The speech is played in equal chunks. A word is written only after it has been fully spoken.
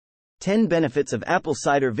10 benefits of apple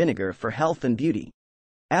cider vinegar for health and beauty.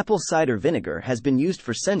 Apple cider vinegar has been used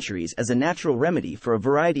for centuries as a natural remedy for a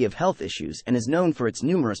variety of health issues and is known for its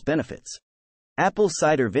numerous benefits. Apple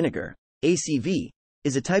cider vinegar, ACV,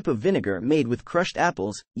 is a type of vinegar made with crushed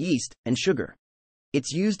apples, yeast, and sugar.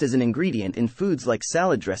 It's used as an ingredient in foods like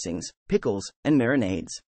salad dressings, pickles, and marinades.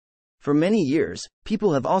 For many years,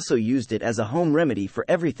 people have also used it as a home remedy for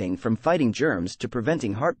everything from fighting germs to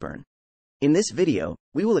preventing heartburn. In this video,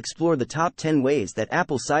 we will explore the top 10 ways that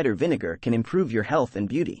apple cider vinegar can improve your health and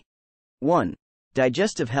beauty. 1.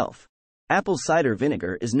 Digestive health. Apple cider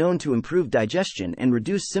vinegar is known to improve digestion and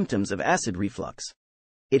reduce symptoms of acid reflux.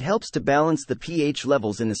 It helps to balance the pH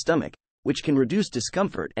levels in the stomach, which can reduce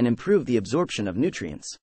discomfort and improve the absorption of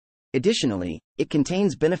nutrients. Additionally, it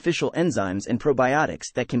contains beneficial enzymes and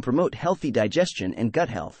probiotics that can promote healthy digestion and gut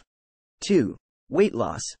health. 2. Weight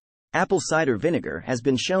loss. Apple cider vinegar has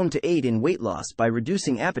been shown to aid in weight loss by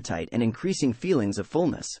reducing appetite and increasing feelings of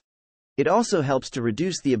fullness. It also helps to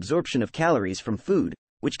reduce the absorption of calories from food,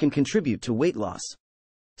 which can contribute to weight loss.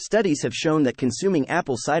 Studies have shown that consuming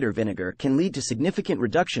apple cider vinegar can lead to significant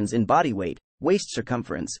reductions in body weight, waist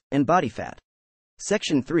circumference, and body fat.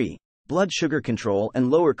 Section 3. Blood sugar control and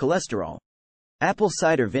lower cholesterol. Apple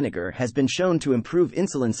cider vinegar has been shown to improve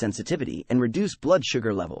insulin sensitivity and reduce blood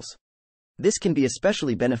sugar levels. This can be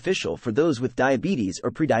especially beneficial for those with diabetes or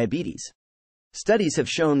prediabetes. Studies have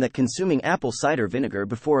shown that consuming apple cider vinegar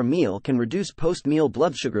before a meal can reduce post-meal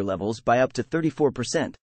blood sugar levels by up to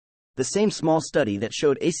 34%. The same small study that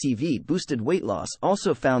showed ACV boosted weight loss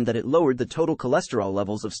also found that it lowered the total cholesterol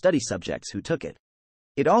levels of study subjects who took it.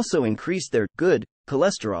 It also increased their good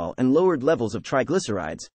cholesterol and lowered levels of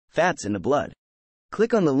triglycerides, fats in the blood.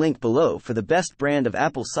 Click on the link below for the best brand of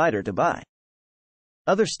apple cider to buy.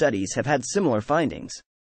 Other studies have had similar findings.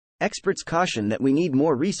 Experts caution that we need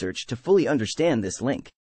more research to fully understand this link.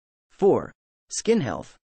 4. Skin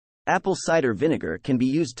health. Apple cider vinegar can be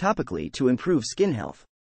used topically to improve skin health.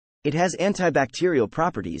 It has antibacterial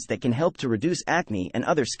properties that can help to reduce acne and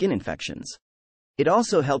other skin infections. It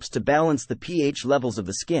also helps to balance the pH levels of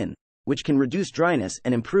the skin, which can reduce dryness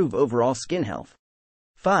and improve overall skin health.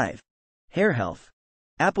 5. Hair health.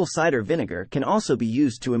 Apple cider vinegar can also be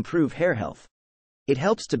used to improve hair health. It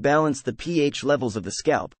helps to balance the pH levels of the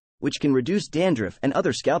scalp, which can reduce dandruff and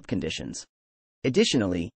other scalp conditions.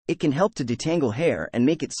 Additionally, it can help to detangle hair and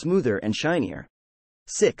make it smoother and shinier.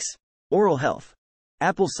 6. Oral health.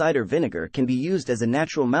 Apple cider vinegar can be used as a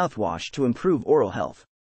natural mouthwash to improve oral health.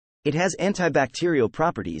 It has antibacterial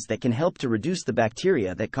properties that can help to reduce the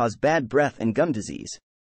bacteria that cause bad breath and gum disease.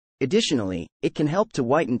 Additionally, it can help to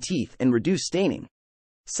whiten teeth and reduce staining.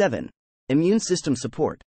 7. Immune system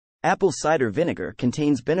support. Apple cider vinegar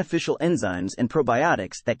contains beneficial enzymes and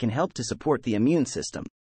probiotics that can help to support the immune system.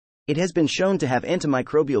 It has been shown to have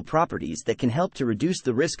antimicrobial properties that can help to reduce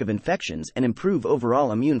the risk of infections and improve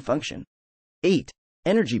overall immune function. 8.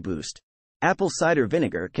 Energy boost. Apple cider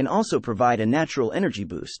vinegar can also provide a natural energy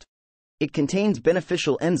boost. It contains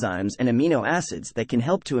beneficial enzymes and amino acids that can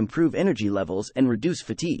help to improve energy levels and reduce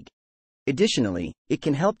fatigue. Additionally, it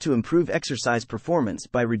can help to improve exercise performance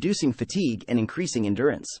by reducing fatigue and increasing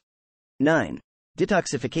endurance. 9.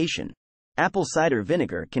 Detoxification. Apple cider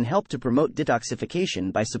vinegar can help to promote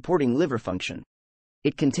detoxification by supporting liver function.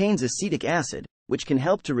 It contains acetic acid, which can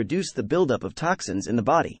help to reduce the buildup of toxins in the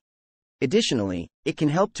body. Additionally, it can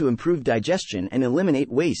help to improve digestion and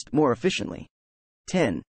eliminate waste more efficiently.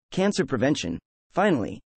 10. Cancer prevention.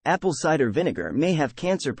 Finally, apple cider vinegar may have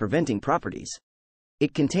cancer-preventing properties.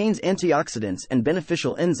 It contains antioxidants and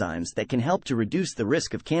beneficial enzymes that can help to reduce the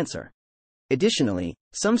risk of cancer. Additionally,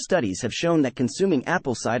 some studies have shown that consuming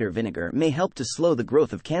apple cider vinegar may help to slow the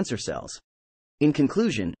growth of cancer cells. In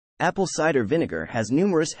conclusion, apple cider vinegar has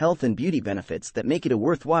numerous health and beauty benefits that make it a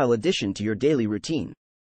worthwhile addition to your daily routine.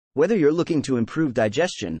 Whether you're looking to improve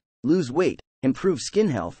digestion, lose weight, improve skin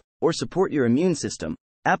health, or support your immune system,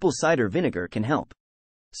 apple cider vinegar can help.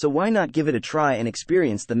 So why not give it a try and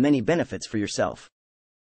experience the many benefits for yourself?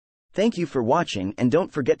 Thank you for watching, and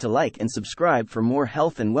don't forget to like and subscribe for more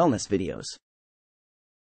health and wellness videos.